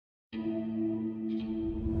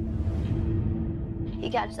He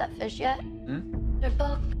catch that fish yet? Hmm? Their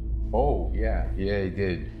book. Oh, yeah, he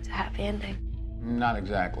did. It's a happy ending. Not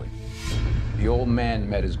exactly. The old man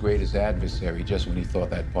met his greatest adversary just when he thought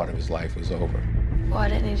that part of his life was over. Why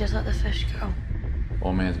didn't he just let the fish go?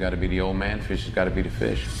 Old man's got to be the old man, fish has got to be the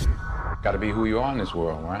fish. Got to be who you are in this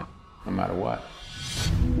world, right? No matter what.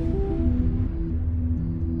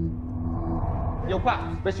 Yo,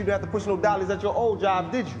 Pop, bet you didn't have to push no dollies at your old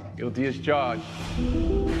job, did you? Guilty as charged.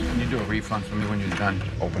 Can you do a refund for me when you're done?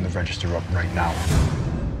 Open the register up right now.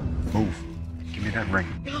 Move. Give me that ring.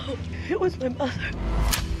 No, it was my mother.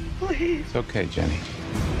 Please. It's okay, Jenny.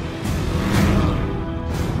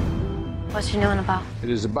 What's your new one about? It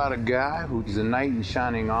is about a guy who's a knight in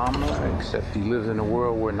shining armor, except he lives in a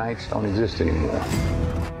world where knights don't exist anymore.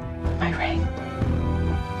 My ring.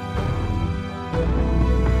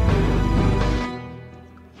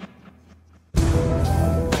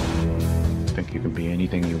 Think you can be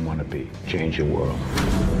anything you want to be. Change your world.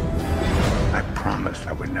 I promised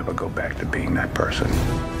I would never go back to being that person.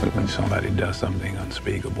 But when somebody does something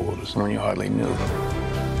unspeakable to someone you hardly knew,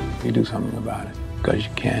 you do something about it. Because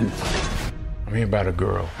you can. I'm here about a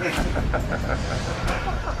girl.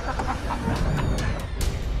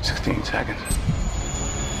 16 seconds.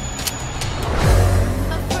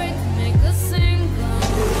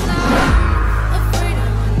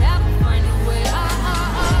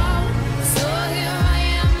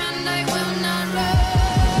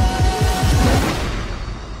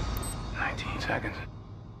 Seconds.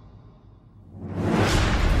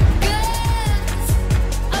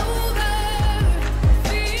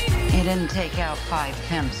 You didn't take out 5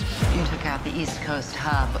 pimps. You took out the East Coast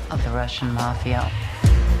hub of the Russian mafia.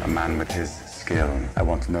 A man with his skill. I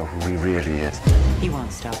want to know who he really is. He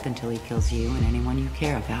won't stop until he kills you and anyone you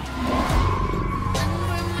care about.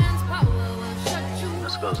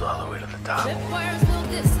 This goes all the way to the top.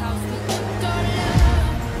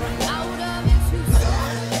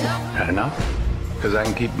 Had enough? Because I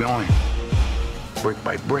can keep going. Brick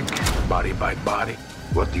by brick, body by body.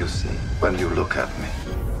 What do you see when you look at me?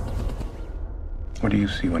 What do you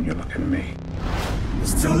see when you look at me?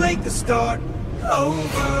 It's too late to start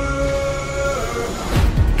over.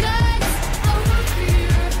 Let's over fear.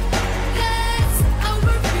 Let's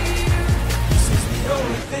over fear. This is the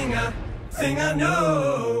only thing I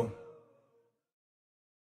know.